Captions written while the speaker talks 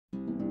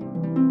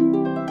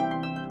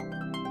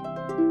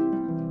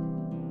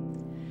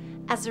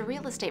As a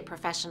real estate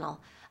professional,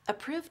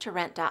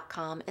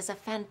 Approved2Rent.com is a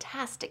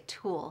fantastic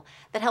tool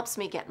that helps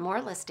me get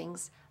more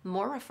listings,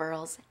 more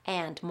referrals,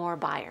 and more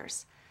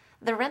buyers.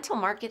 The rental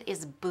market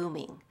is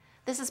booming.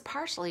 This is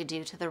partially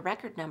due to the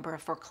record number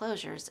of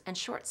foreclosures and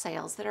short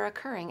sales that are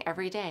occurring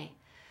every day.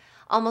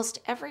 Almost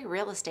every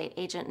real estate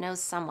agent knows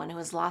someone who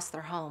has lost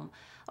their home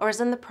or is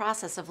in the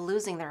process of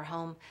losing their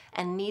home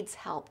and needs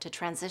help to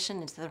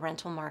transition into the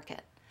rental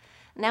market.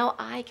 Now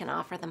I can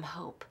offer them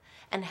hope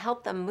and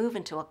help them move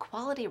into a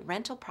quality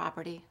rental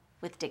property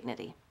with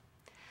dignity.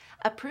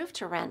 Approved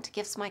to Rent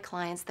gives my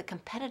clients the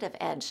competitive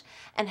edge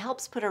and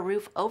helps put a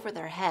roof over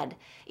their head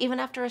even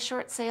after a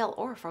short sale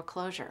or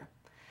foreclosure.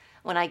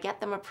 When I get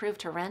them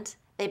approved to rent,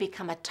 they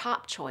become a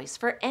top choice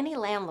for any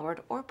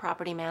landlord or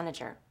property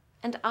manager,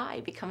 and I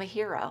become a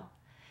hero.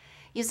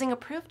 Using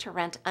Approved to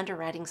Rent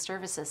underwriting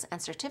services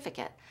and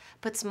certificate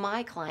puts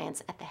my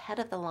clients at the head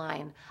of the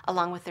line,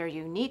 along with their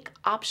unique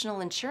optional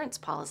insurance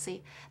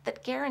policy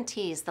that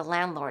guarantees the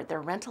landlord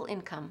their rental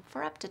income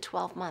for up to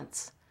 12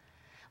 months.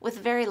 With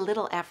very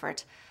little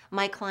effort,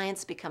 my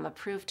clients become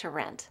approved to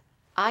rent.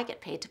 I get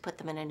paid to put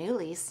them in a new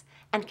lease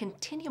and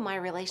continue my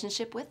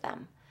relationship with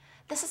them.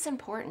 This is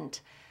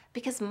important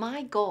because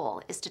my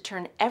goal is to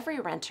turn every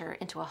renter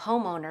into a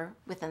homeowner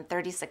within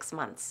 36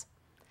 months.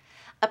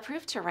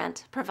 Approved to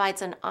Rent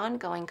provides an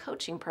ongoing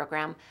coaching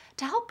program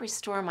to help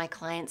restore my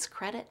clients'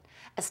 credit,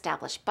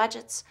 establish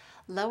budgets,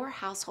 lower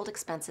household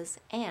expenses,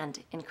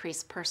 and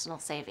increase personal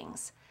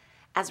savings.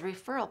 As a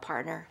referral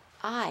partner,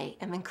 I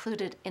am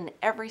included in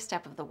every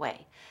step of the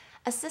way,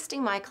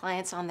 assisting my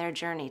clients on their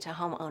journey to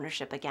home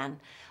ownership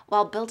again,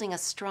 while building a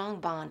strong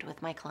bond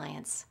with my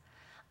clients.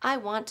 I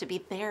want to be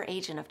their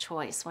agent of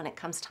choice when it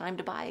comes time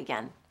to buy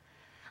again.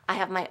 I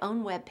have my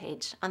own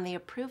webpage on the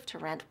Approved to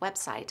Rent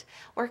website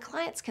where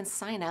clients can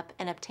sign up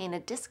and obtain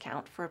a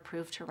discount for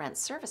Approved to Rent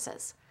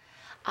services.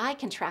 I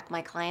can track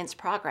my clients'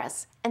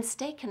 progress and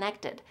stay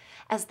connected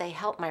as they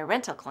help my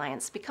rental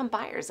clients become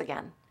buyers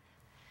again.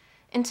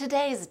 In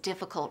today's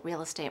difficult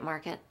real estate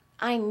market,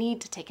 I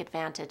need to take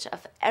advantage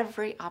of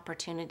every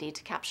opportunity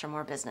to capture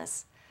more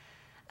business.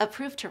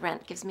 Approved to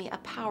Rent gives me a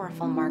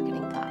powerful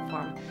marketing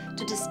platform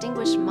to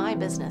distinguish my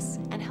business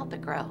and help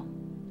it grow.